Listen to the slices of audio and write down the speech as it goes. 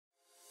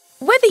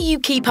Whether you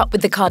keep up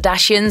with the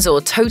Kardashians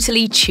or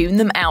totally tune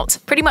them out,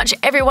 pretty much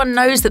everyone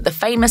knows that the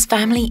famous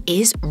family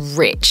is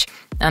rich.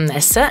 And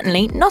they're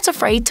certainly not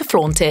afraid to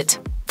flaunt it.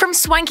 From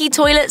swanky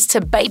toilets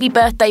to baby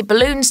birthday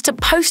balloons to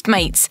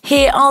Postmates,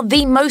 here are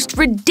the most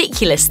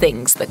ridiculous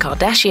things the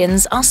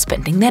Kardashians are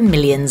spending their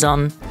millions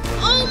on.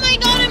 Oh my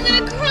god, I'm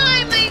gonna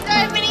cry! My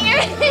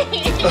earring!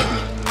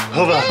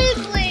 Hold on.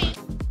 Seriously.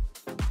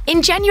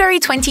 In January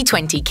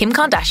 2020, Kim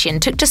Kardashian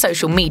took to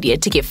social media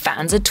to give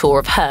fans a tour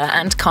of her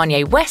and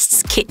Kanye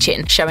West's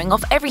kitchen, showing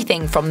off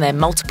everything from their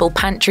multiple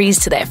pantries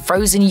to their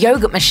frozen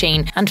yogurt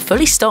machine and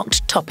fully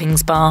stocked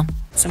toppings bar.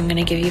 So I'm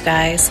gonna give you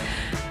guys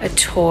a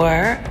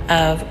tour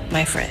of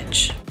my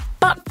fridge.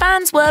 But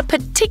fans were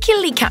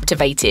particularly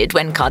captivated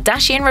when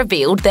Kardashian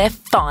revealed their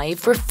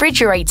 5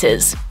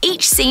 refrigerators.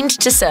 Each seemed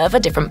to serve a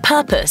different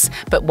purpose,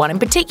 but one in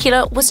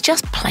particular was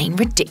just plain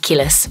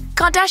ridiculous.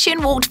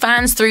 Kardashian walked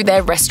fans through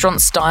their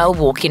restaurant-style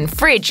walk-in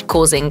fridge,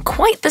 causing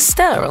quite the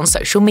stir on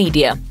social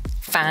media.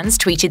 Fans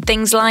tweeted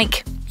things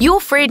like, "Your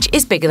fridge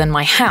is bigger than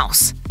my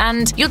house,"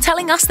 and "You're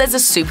telling us there's a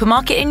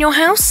supermarket in your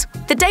house?"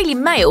 The Daily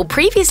Mail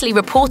previously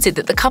reported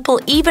that the couple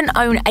even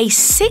own a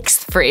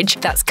 6th fridge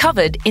that's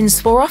covered in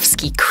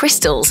Swarovski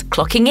crystals,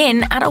 clocking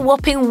in at a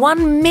whopping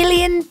 $1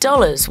 million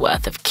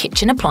worth of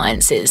kitchen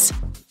appliances.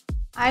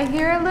 I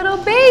hear a little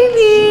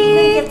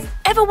baby!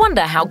 Ever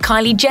wonder how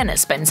Kylie Jenner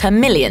spends her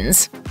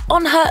millions?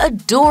 On her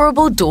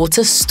adorable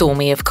daughter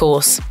Stormi, of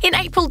course. In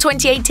April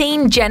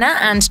 2018, Jenner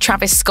and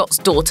Travis Scott's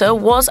daughter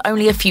was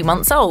only a few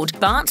months old,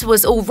 but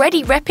was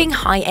already repping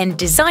high-end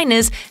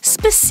designers,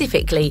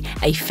 specifically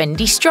a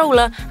Fendi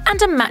stroller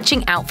and a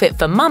matching outfit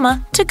for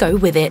mama to go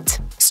with it.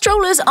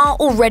 Strollers are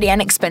already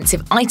an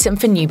expensive item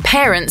for new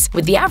parents,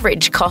 with the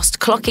average cost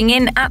clocking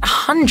in at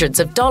hundreds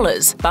of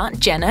dollars. But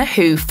Jenner,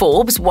 who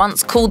Forbes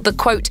once called the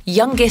quote,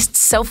 youngest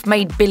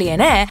self-made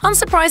billionaire,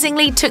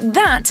 unsurprisingly took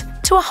that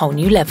to a whole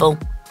new level.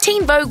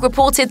 Teen Vogue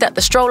reported that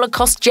the stroller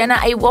cost Jenner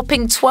a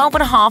whopping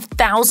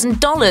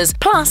 $12,500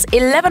 plus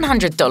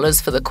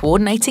 $1,100 for the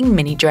coordinating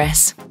mini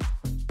dress.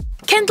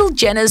 Kendall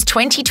Jenner's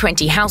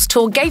 2020 house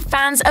tour gave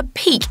fans a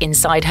peek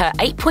inside her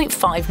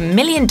 $8.5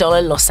 million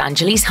Los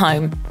Angeles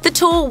home. The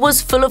tour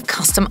was full of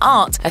custom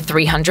art, a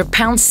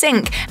 £300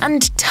 sink,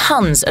 and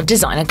tons of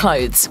designer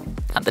clothes.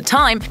 At the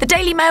time, the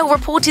Daily Mail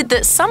reported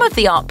that some of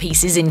the art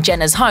pieces in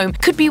Jenner's home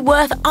could be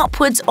worth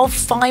upwards of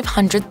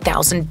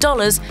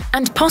 $500,000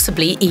 and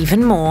possibly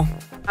even more.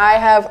 I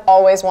have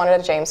always wanted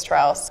a James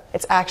Strauss.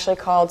 It's actually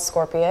called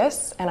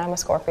Scorpius, and I'm a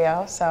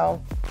Scorpio, so...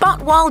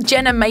 But while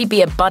Jenner may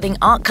be a budding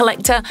art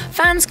collector,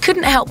 fans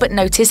couldn't help but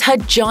notice her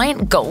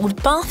giant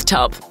gold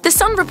bathtub. The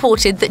Sun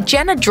reported that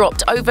Jenner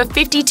dropped over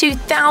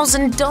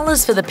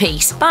 $52,000 for the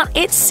piece, but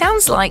it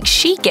sounds like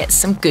she gets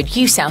some good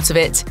use out of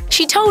it.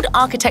 She told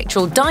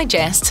Architectural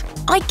Digest,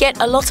 "I get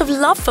a lot of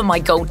love for my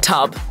gold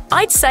tub.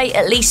 I'd say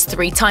at least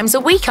 3 times a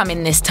week I'm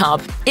in this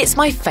tub. It's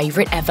my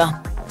favorite ever."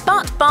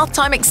 But bath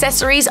time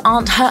accessories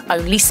aren't her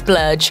only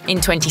splurge.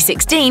 In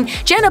 2016,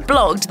 Jenner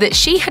blogged that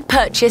she had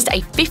purchased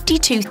a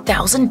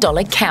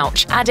 $52,000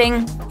 couch,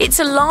 adding, "It's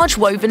a large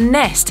woven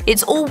nest.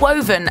 It's all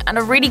woven and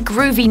a really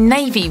groovy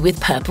navy with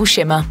purple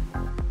shimmer."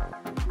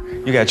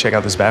 You gotta check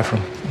out this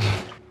bathroom.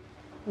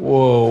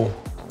 Whoa.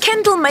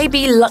 Kendall may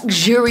be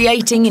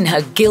luxuriating in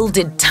her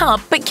gilded tub,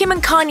 but Kim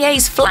and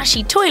Kanye's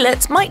flashy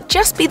toilets might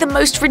just be the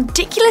most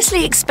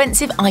ridiculously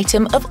expensive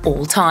item of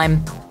all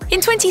time. In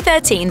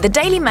 2013, the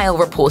Daily Mail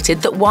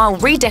reported that while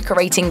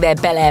redecorating their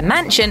Bel Air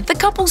mansion, the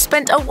couple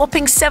spent a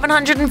whopping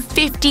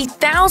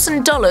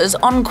 $750,000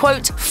 on,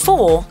 quote,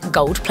 4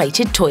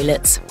 gold-plated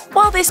toilets.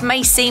 While this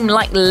may seem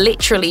like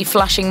literally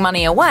flushing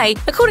money away,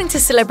 according to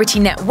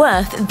Celebrity Net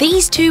Worth,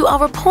 these two are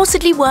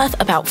reportedly worth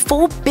about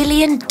 $4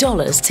 billion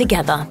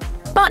together.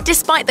 But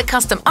despite the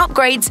custom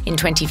upgrades, in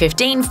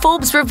 2015,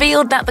 Forbes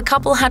revealed that the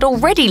couple had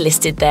already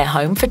listed their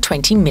home for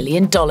 $20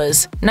 million,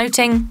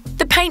 noting,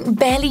 "The paint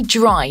barely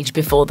dried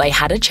before they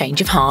had a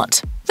change of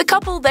heart." The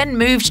couple then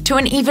moved to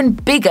an even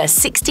bigger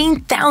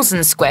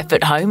 16,000 square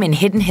foot home in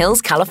Hidden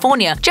Hills,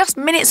 California, just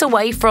minutes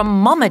away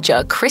from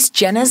momager Kris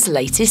Jenner's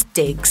latest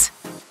digs.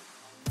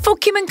 For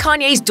Kim and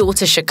Kanye's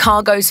daughter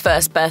Chicago's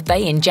first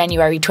birthday in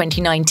January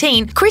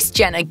 2019, Kris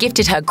Jenner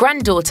gifted her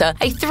granddaughter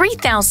a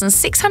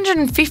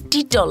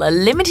 $3,650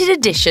 limited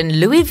edition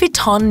Louis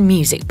Vuitton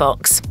music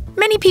box.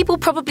 Many people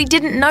probably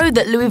didn't know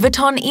that Louis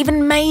Vuitton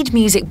even made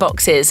music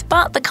boxes,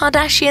 but the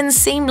Kardashians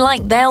seem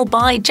like they'll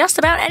buy just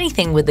about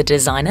anything with the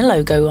designer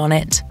logo on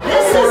it.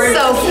 This is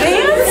so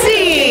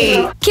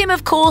fancy! Kim,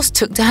 of course,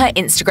 took to her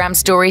Instagram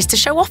stories to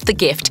show off the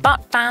gift,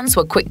 but fans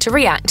were quick to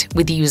react,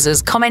 with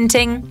users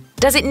commenting,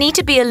 "Does it need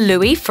to be a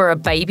Louis for a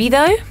baby,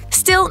 though?"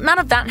 Still, none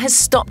of that has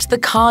stopped the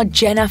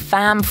Kard-Jenner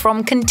fam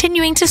from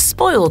continuing to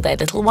spoil their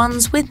little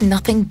ones with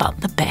nothing but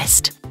the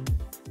best.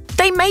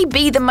 They may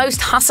be the most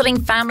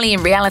hustling family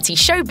in reality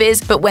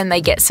showbiz, but when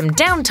they get some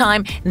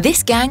downtime,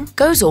 this gang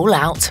goes all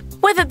out.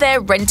 Whether they're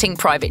renting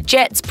private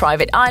jets,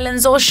 private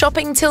islands, or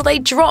shopping till they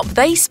drop,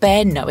 they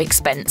spare no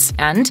expense.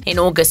 And in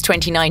August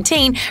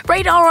 2019,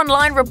 Radar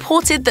Online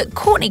reported that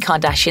Kourtney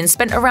Kardashian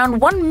spent around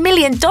 $1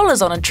 million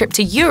on a trip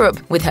to Europe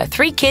with her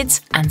 3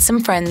 kids and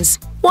some friends.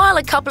 While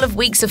a couple of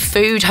weeks of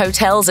food,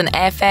 hotels, and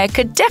airfare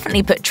could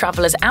definitely put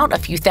travelers out a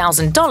few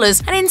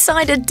 $1,000s, an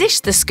insider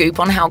dished the scoop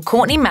on how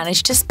Kourtney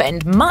managed to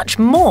spend much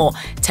more,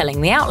 telling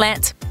the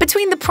outlet,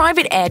 "Between the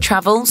private air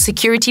travel,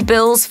 security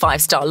bills,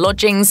 5-star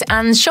lodgings,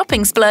 and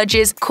shopping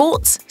splurges,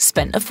 Kourt's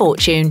spent a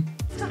fortune."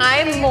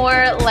 I'm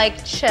more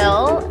like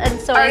chill, and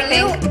so I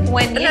think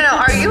when you...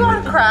 No, are you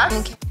on crack?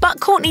 But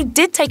Kourtney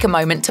did take a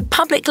moment to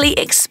publicly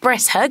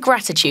express her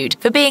gratitude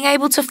for being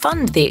able to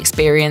fund the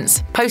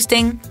experience,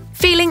 posting,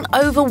 "Feeling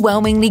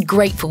overwhelmingly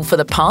grateful for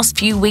the past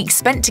few weeks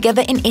spent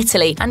together in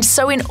Italy, and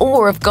so in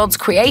awe of God's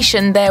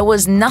creation, there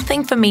was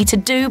nothing for me to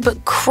do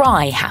but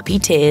cry happy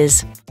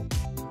tears."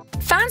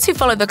 Fans who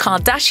follow the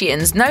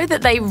Kardashians know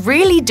that they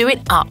really do it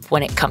up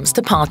when it comes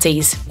to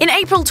parties. In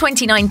April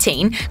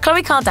 2019,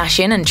 Khloe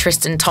Kardashian and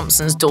Tristan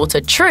Thompson's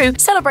daughter True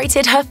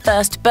celebrated her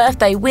first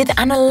birthday with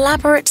an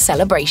elaborate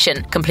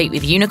celebration, complete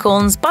with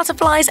unicorns,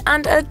 butterflies,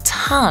 and a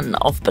ton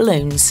of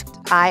balloons.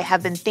 I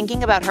have been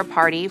thinking about her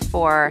party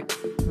for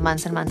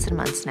months and months and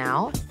months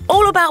now.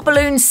 All About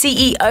Balloons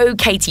CEO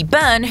Katie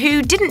Byrne,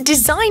 who didn't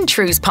design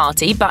True's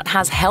party but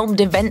has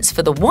helmed events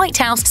for the White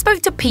House,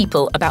 spoke to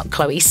People about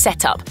Khloe's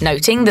setup,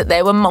 noting that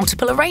there were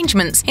multiple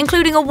arrangements,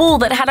 including a wall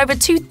that had over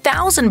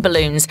 2,000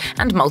 balloons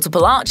and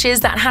multiple arches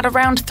that had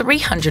around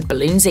 300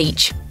 balloons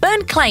each.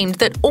 Byrne claimed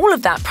that all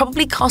of that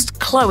probably cost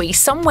Khloe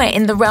somewhere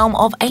in the realm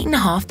of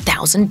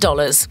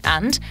 $8,500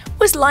 and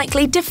was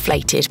likely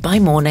deflated by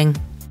morning.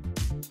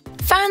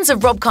 Fans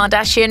of Rob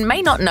Kardashian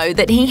may not know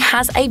that he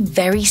has a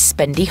very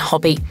spendy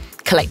hobby,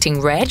 collecting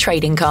rare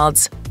trading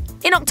cards.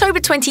 In October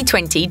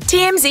 2020,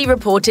 TMZ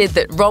reported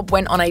that Rob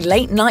went on a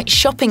late-night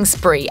shopping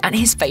spree at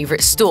his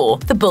favorite store,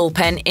 the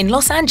Bullpen in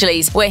Los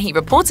Angeles, where he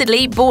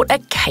reportedly bought a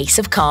case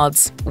of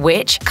cards,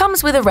 which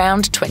comes with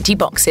around 20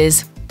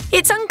 boxes.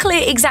 It's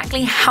unclear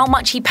exactly how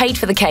much he paid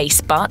for the case,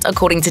 but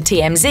according to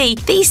TMZ,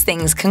 these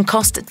things can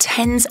cost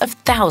tens of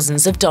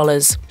thousands of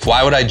dollars.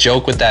 Why would I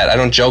joke with that? I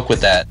don't joke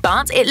with that.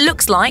 But it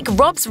looks like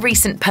Rob's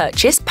recent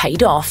purchase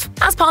paid off.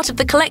 As part of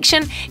the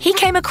collection, he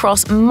came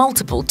across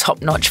multiple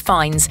top-notch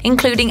finds,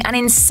 including an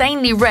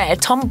insanely rare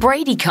Tom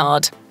Brady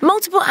card.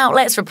 Multiple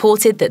outlets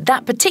reported that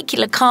that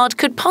particular card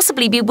could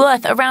possibly be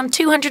worth around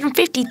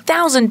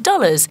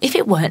 $250,000 if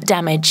it weren't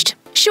damaged.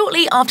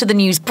 Shortly after the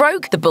news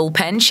broke, the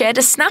Bullpen shared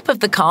a snap of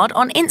the card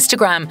on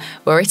Instagram,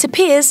 where it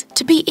appears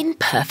to be in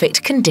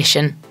perfect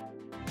condition.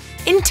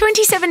 In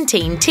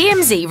 2017,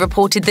 TMZ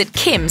reported that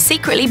Kim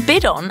secretly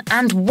bid on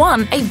and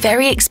won a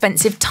very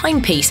expensive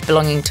timepiece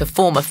belonging to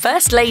former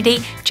First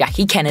Lady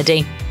Jackie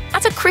Kennedy.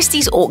 At a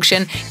Christie's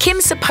auction,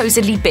 Kim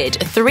supposedly bid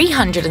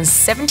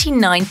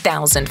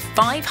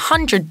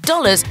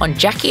 $379,500 on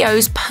Jackie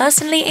O's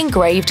personally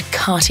engraved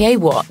Cartier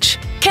watch.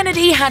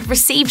 Kennedy had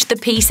received the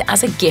piece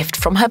as a gift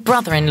from her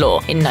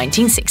brother-in-law in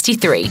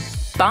 1963.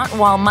 But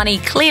while money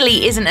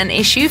clearly isn't an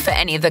issue for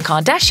any of the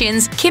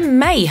Kardashians, Kim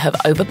may have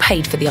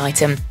overpaid for the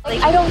item.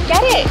 I don't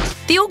get it.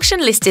 The auction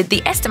listed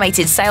the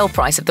estimated sale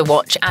price of the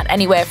watch at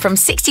anywhere from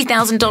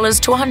 $60,000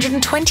 to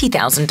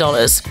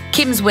 $120,000.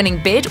 Kim's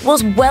winning bid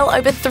was well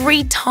over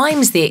 3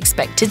 times the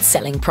expected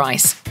selling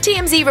price.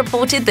 TMZ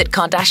reported that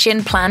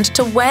Kardashian planned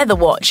to wear the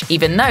watch,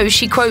 even though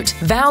she, quote,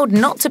 vowed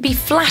not to be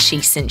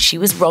flashy since she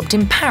was robbed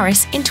in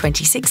Paris in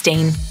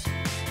 2016.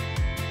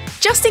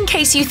 Just in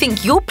case you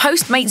think your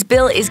Postmates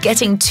bill is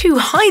getting too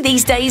high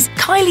these days,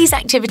 Kylie's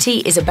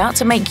activity is about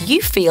to make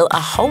you feel a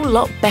whole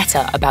lot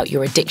better about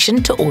your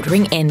addiction to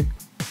ordering in.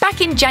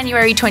 Back in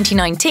January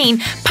 2019,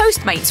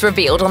 Postmates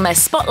revealed on their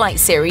Spotlight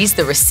series,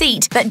 The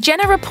Receipt, that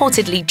Jenna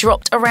reportedly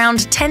dropped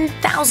around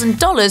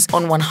 $10,000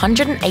 on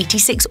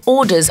 186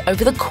 orders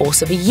over the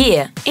course of a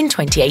year in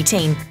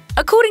 2018.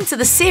 According to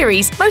the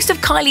series, most of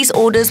Kylie's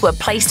orders were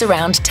placed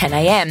around 10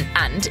 a.m,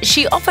 and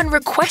she often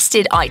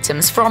requested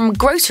items from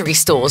grocery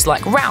stores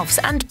like Ralph's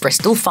and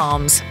Bristol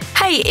Farms.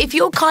 Hey, if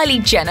you're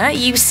Kylie Jenner,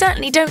 you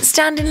certainly don't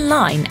stand in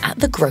line at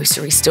the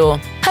grocery store.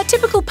 Her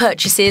typical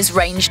purchases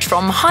ranged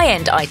from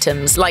high-end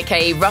items like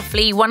a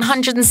roughly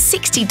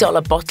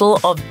 $160 bottle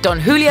of Don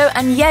Julio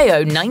and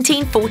Yayo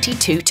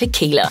 1942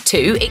 tequila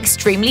to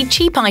extremely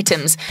cheap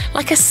items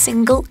like a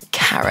single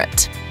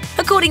carrot.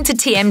 According to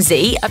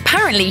TMZ,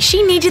 apparently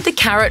she needed the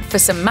carrot for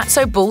some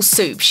matzo ball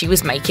soup she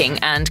was making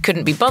and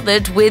couldn't be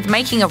bothered with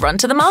making a run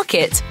to the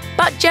market.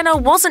 But Jenna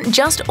wasn't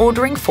just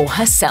ordering for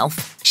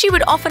herself. She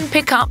would often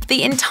pick up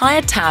the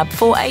entire tab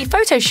for a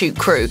photo shoot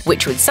crew,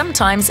 which would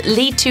sometimes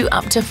lead to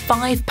up to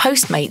 5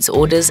 Postmates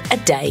orders a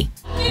day.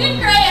 You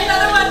did great.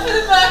 Another one for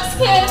the books,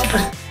 kid.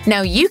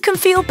 Now you can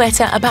feel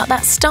better about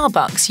that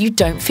Starbucks you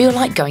don't feel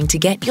like going to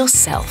get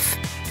yourself.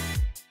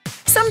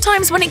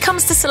 Sometimes when it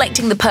comes to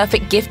selecting the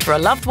perfect gift for a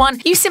loved one,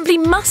 you simply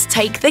must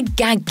take the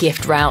gag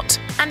gift route.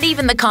 And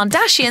even the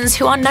Kardashians,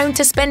 who are known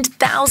to spend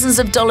thousands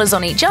of dollars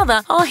on each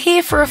other, are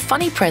here for a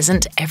funny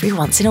present every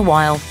once in a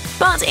while.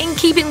 But in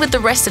keeping with the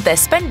rest of their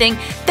spending,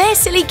 their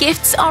silly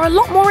gifts are a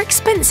lot more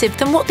expensive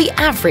than what the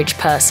average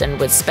person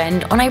would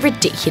spend on a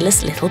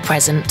ridiculous little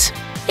present.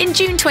 In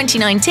June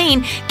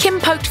 2019, Kim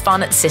poked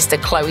fun at sister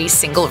Khloe's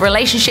single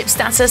relationship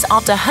status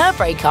after her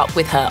breakup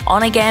with her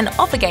on-again,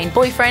 off-again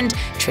boyfriend,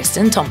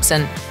 Tristan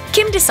Thompson.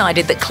 Kim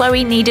decided that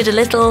Khloe needed a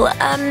little,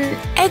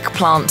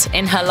 eggplant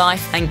in her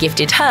life and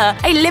gifted her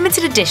a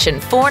limited edition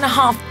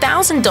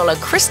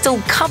 $4,500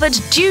 crystal-covered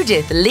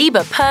Judith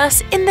Lieber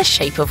purse in the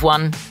shape of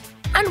one.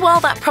 And while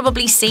that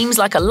probably seems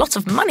like a lot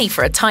of money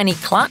for a tiny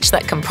clutch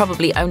that can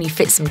probably only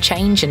fit some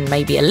change and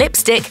maybe a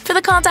lipstick, for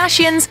the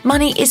Kardashians,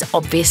 money is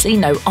obviously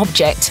no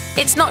object.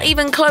 It's not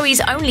even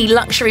Khloe's only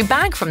luxury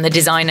bag from the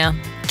designer.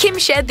 Kim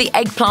shared the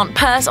eggplant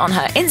purse on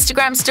her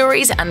Instagram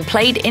stories and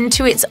played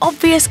into its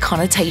obvious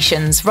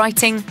connotations,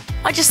 writing,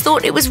 "I just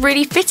thought it was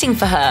really fitting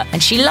for her,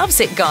 and she loves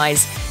it,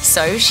 guys.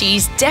 So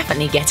she's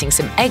definitely getting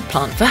some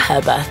eggplant for her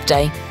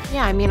birthday."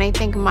 Yeah, I mean, I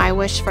think my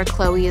wish for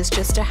Khloe is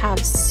just to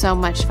have so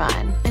much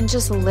fun and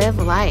just live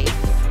life.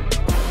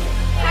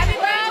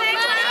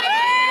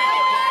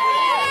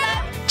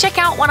 Check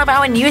out one of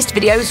our newest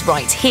videos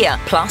right here.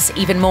 Plus,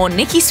 even more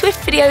Nicki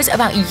Swift videos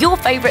about your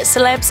favorite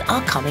celebs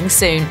are coming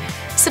soon.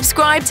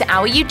 Subscribe to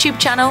our YouTube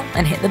channel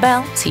and hit the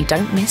bell so you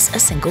don't miss a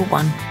single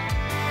one.